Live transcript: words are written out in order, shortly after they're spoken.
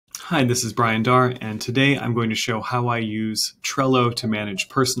Hi, this is Brian Darr, and today I'm going to show how I use Trello to manage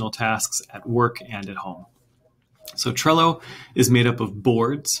personal tasks at work and at home. So Trello is made up of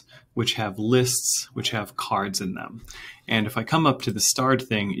boards, which have lists, which have cards in them. And if I come up to the starred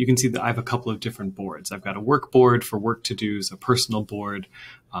thing, you can see that I have a couple of different boards. I've got a work board for work to-dos, a personal board,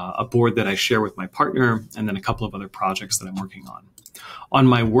 a board that I share with my partner, and then a couple of other projects that I'm working on. On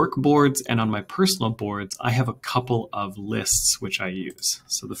my work boards and on my personal boards, I have a couple of lists which I use.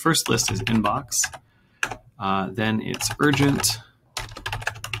 So the first list is inbox, then it's urgent,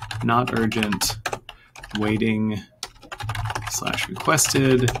 not urgent, waiting,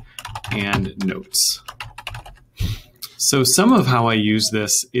 /requested, and notes. So some of how I use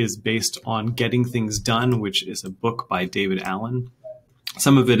this is based on Getting Things Done, which is a book by David Allen.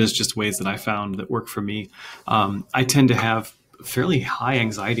 Some of it is just ways that I found that work for me. I tend to have fairly high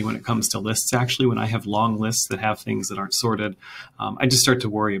anxiety when it comes to lists. Actually, when I have long lists that have things that aren't sorted, I just start to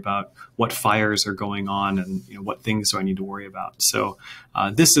worry about what fires are going on and what things do I need to worry about. So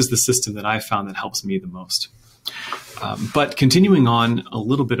this is the system that I found that helps me the most. But continuing on a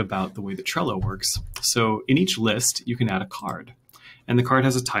little bit about the way that Trello works. So in each list, you can add a card, and the card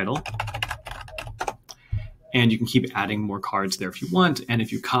has a title. And you can keep adding more cards there if you want. And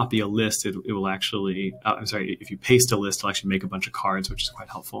if you copy a list, it will actually, if you paste a list, it'll actually make a bunch of cards, which is quite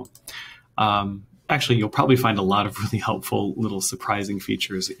helpful. Actually, you'll probably find a lot of really helpful little surprising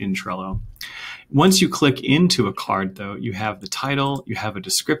features in Trello. Once you click into a card, though, you have the title, you have a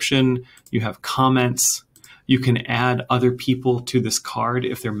description, you have comments. You can add other people to this card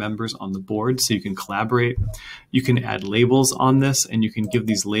if they're members on the board, so you can collaborate. You can add labels on this, and you can give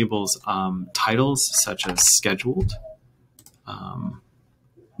these labels titles such as scheduled.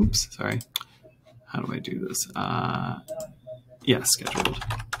 Oops, sorry. How do I do this? Yeah, scheduled.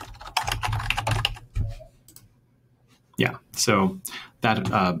 Yeah, so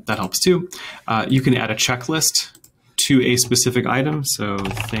that helps too. You can add a checklist to a specific item. So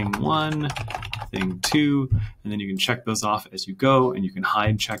thing 1, thing 2, and then you can check those off as you go, and you can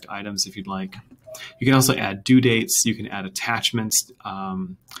hide checked items if you'd like. You can also add due dates. You can add attachments.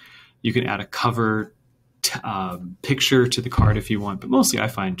 You can add a cover picture to the card if you want, but mostly I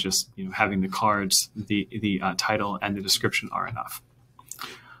find just having the cards, the title, and the description are enough.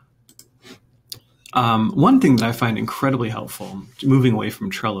 One thing that I find incredibly helpful, moving away from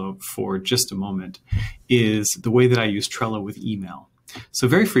Trello for just a moment, is the way that I use Trello with email. So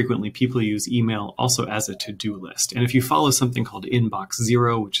very frequently, people use email also as a to-do list. And if you follow something called Inbox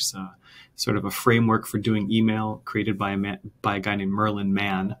Zero, which is a sort of a framework for doing email created by a guy named Merlin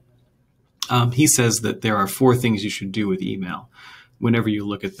Mann, he says that there are 4 things you should do with email whenever you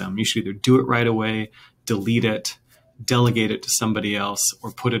look at them. You should either do it right away, delete it, delegate it to somebody else,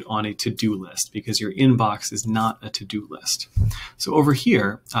 or put it on a to-do list, because your inbox is not a to-do list. So over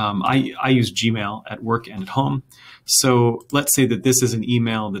here, I use Gmail at work and at home. So let's say that this is an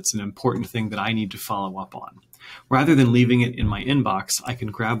email that's an important thing that I need to follow up on. Rather than leaving it in my inbox, I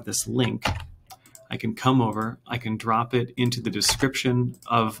can grab this link. I can come over, I can drop it into the description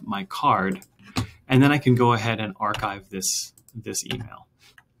of my card, and then I can go ahead and archive this email.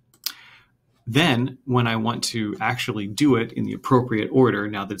 Then, when I want to actually do it in the appropriate order,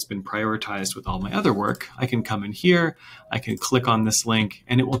 now that it's been prioritized with all my other work, I can come in here, I can click on this link,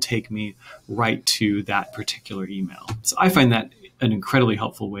 and it will take me right to that particular email. So I find that an incredibly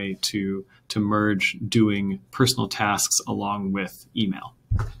helpful way to merge doing personal tasks along with email.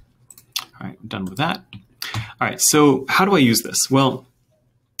 All right, I'm done with that. All right, so how do I use this? Well,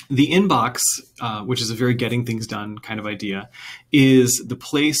 the inbox, which is a very getting things done kind of idea, is the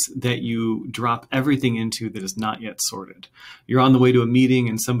place that you drop everything into that is not yet sorted. You're on the way to a meeting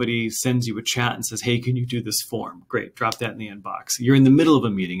and somebody sends you a chat and says, hey, can you do this form? Great, drop that in the inbox. You're in the middle of a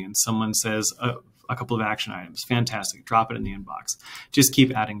meeting and someone says a couple of action items. Fantastic, drop it in the inbox. Just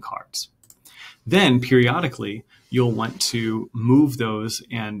keep adding cards. Then periodically, you'll want to move those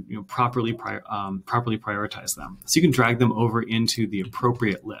and properly prioritize them. So you can drag them over into the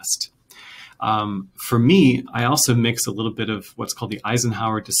appropriate list. For me, I also mix a little bit of what's called the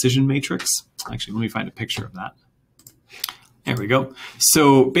Eisenhower Decision Matrix. Actually, let me find a picture of that. There we go.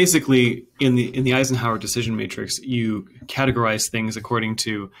 So basically, in the Eisenhower Decision Matrix, you categorize things according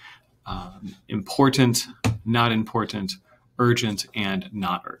to important, not important, urgent, and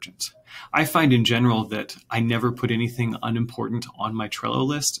not urgent. I find in general that I never put anything unimportant on my Trello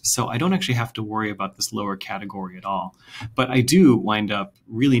list, so I don't actually have to worry about this lower category at all. But I do wind up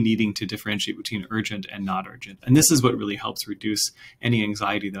really needing to differentiate between urgent and not urgent. And this is what really helps reduce any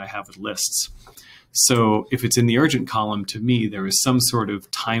anxiety that I have with lists. So if it's in the urgent column, to me, there is some sort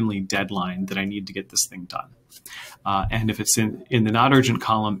of timely deadline that I need to get this thing done. And if it's in the not urgent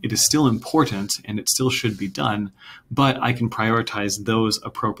column, it is still important and it still should be done, but I can prioritize those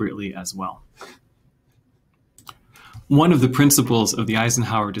appropriately as well. One of the principles of the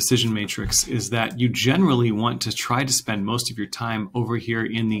Eisenhower Decision Matrix is that you generally want to try to spend most of your time over here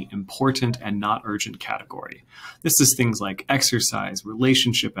in the important and not urgent category. This is things like exercise,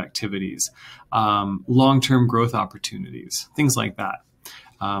 relationship activities, long-term growth opportunities, things like that.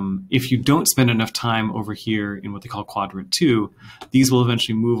 If you don't spend enough time over here in what they call quadrant 2, these will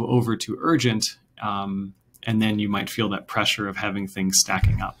eventually move over to urgent, and then you might feel that pressure of having things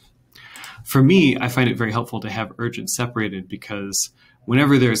stacking up. For me, I find it very helpful to have urgent separated because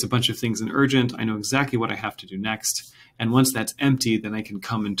whenever there's a bunch of things in urgent, I know exactly what I have to do next. And once that's empty, then I can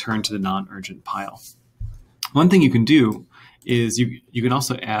come and turn to the non-urgent pile. One thing you can do is you can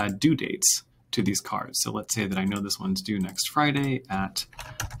also add due dates to these cards. So let's say that I know this one's due next Friday at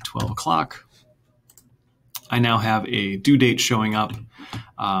 12 o'clock. I now have a due date showing up,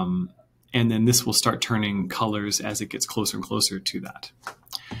 and then this will start turning colors as it gets closer and closer to that.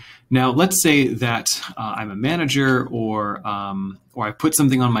 Now, let's say that I'm a manager or I put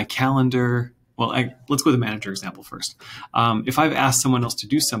something on my calendar. Well, let's go with the manager example first. If I've asked someone else to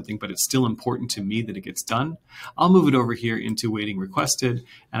do something, but it's still important to me that it gets done, I'll move it over here into waiting requested,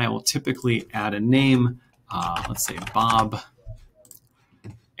 and I will typically add a name, let's say Bob.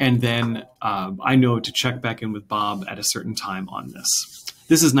 And then I know to check back in with Bob at a certain time on this.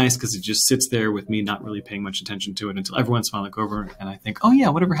 This is nice because it just sits there with me not really paying much attention to it until every once in a while I look over and I think, oh yeah,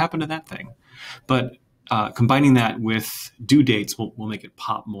 whatever happened to that thing? But combining that with due dates will make it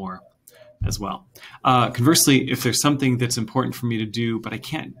pop more as well. Conversely, if there's something that's important for me to do, but I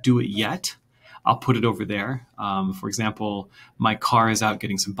can't do it yet, I'll put it over there. For example, my car is out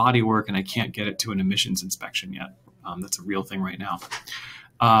getting some body work and I can't get it to an emissions inspection yet. That's a real thing right now.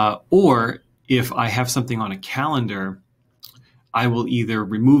 Or if I have something on a calendar, I will either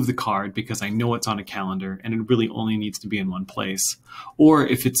remove the card because I know it's on a calendar and it really only needs to be in one place. Or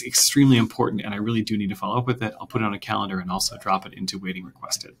if it's extremely important and I really do need to follow up with it, I'll put it on a calendar and also drop it into waiting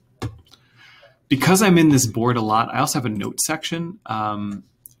requested. Because I'm in this board a lot, I also have a note section.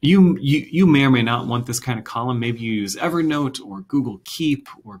 You may or may not want this kind of column. Maybe you use Evernote or Google Keep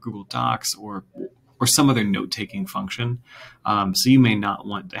or Google Docs or some other note-taking function. So you may not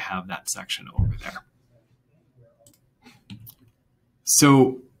want to have that section over there.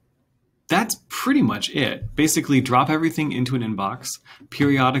 So that's pretty much it. Basically, drop everything into an inbox,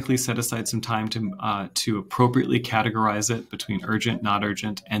 periodically set aside some time to appropriately categorize it between urgent, not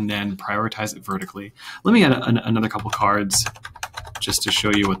urgent, and then prioritize it vertically. Let me add another couple cards just to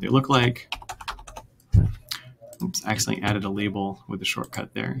show you what they look like. Oops, I accidentally added a label with a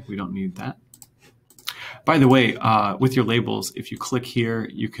shortcut there. We don't need that. By the way, with your labels, if you click here,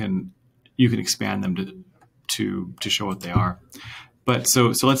 you can expand them to show what they are. But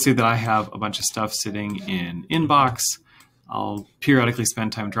so let's say that I have a bunch of stuff sitting in inbox. I'll periodically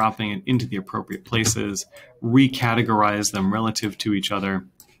spend time dropping it into the appropriate places, recategorize them relative to each other.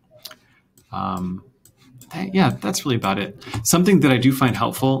 Yeah, that's really about it. Something that I do find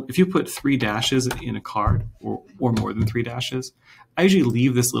helpful, if you put 3 dashes in a card or more than 3 dashes, I usually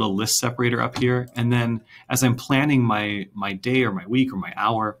leave this little list separator up here. And then as I'm planning my day or my week or my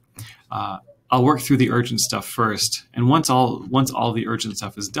hour, I'll work through the urgent stuff first. And once all the urgent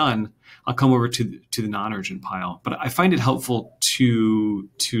stuff is done, I'll come over to the non-urgent pile. But I find it helpful to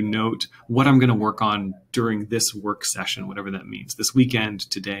note what I'm going to work on during this work session, whatever that means, this weekend,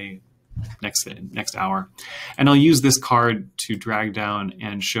 today, next hour. And I'll use this card to drag down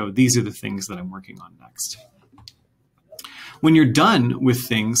and show these are the things that I'm working on next. When you're done with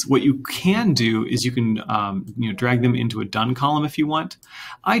things, what you can do is you can drag them into a done column if you want.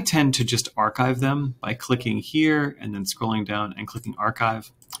 I tend to just archive them by clicking here and then scrolling down and clicking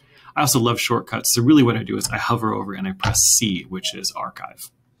archive. I also love shortcuts. So really what I do is I hover over and I press C, which is archive.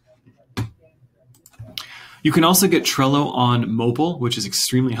 You can also get Trello on mobile, which is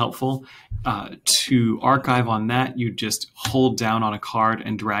extremely helpful. To archive on that, you just hold down on a card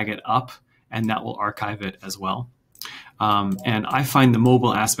and drag it up, and that will archive it as well. And I find the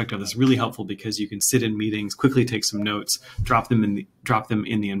mobile aspect of this really helpful because you can sit in meetings, quickly take some notes, drop them in the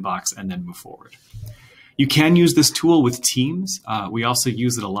inbox, and then move forward. You can use this tool with Teams. We also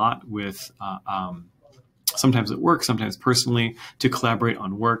use it a lot with sometimes at work, sometimes personally, to collaborate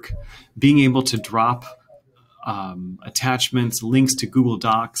on work. Being able to drop attachments, links to Google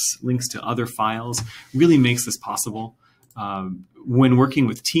Docs, links to other files really makes this possible. When working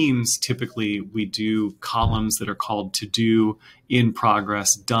with teams, typically we do columns that are called to do, in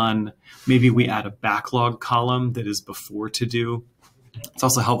progress, done. Maybe we add a backlog column that is before to do. It's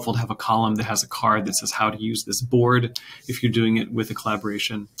also helpful to have a column that has a card that says how to use this board if you're doing it with a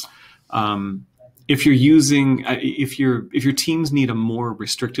collaboration. If you're using, if your teams need a more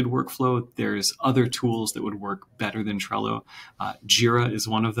restricted workflow, there's other tools that would work better than Trello. Jira is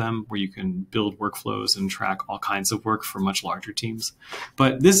one of them, where you can build workflows and track all kinds of work for much larger teams.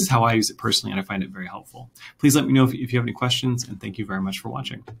 But this is how I use it personally, and I find it very helpful. Please let me know if you have any questions, and thank you very much for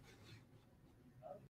watching.